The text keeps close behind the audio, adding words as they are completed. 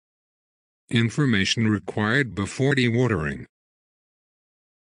Information required before dewatering.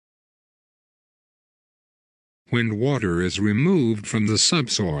 When water is removed from the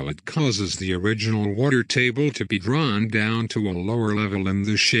subsoil, it causes the original water table to be drawn down to a lower level in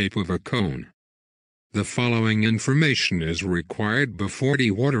the shape of a cone. The following information is required before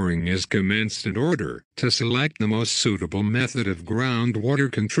dewatering is commenced in order to select the most suitable method of groundwater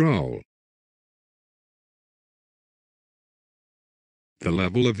control. The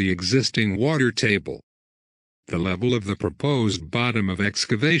level of the existing water table, the level of the proposed bottom of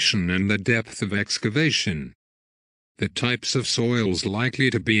excavation and the depth of excavation, the types of soils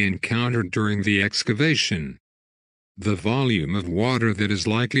likely to be encountered during the excavation, the volume of water that is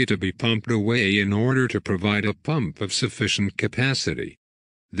likely to be pumped away in order to provide a pump of sufficient capacity.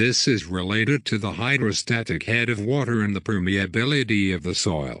 This is related to the hydrostatic head of water and the permeability of the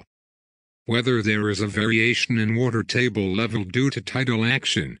soil. Whether there is a variation in water table level due to tidal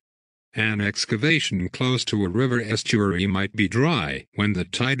action. An excavation close to a river estuary might be dry when the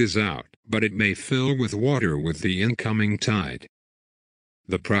tide is out, but it may fill with water with the incoming tide.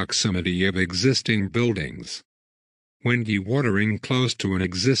 The proximity of existing buildings. When dewatering close to an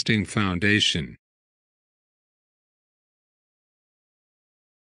existing foundation.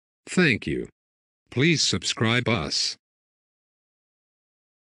 Thank you. Please subscribe us.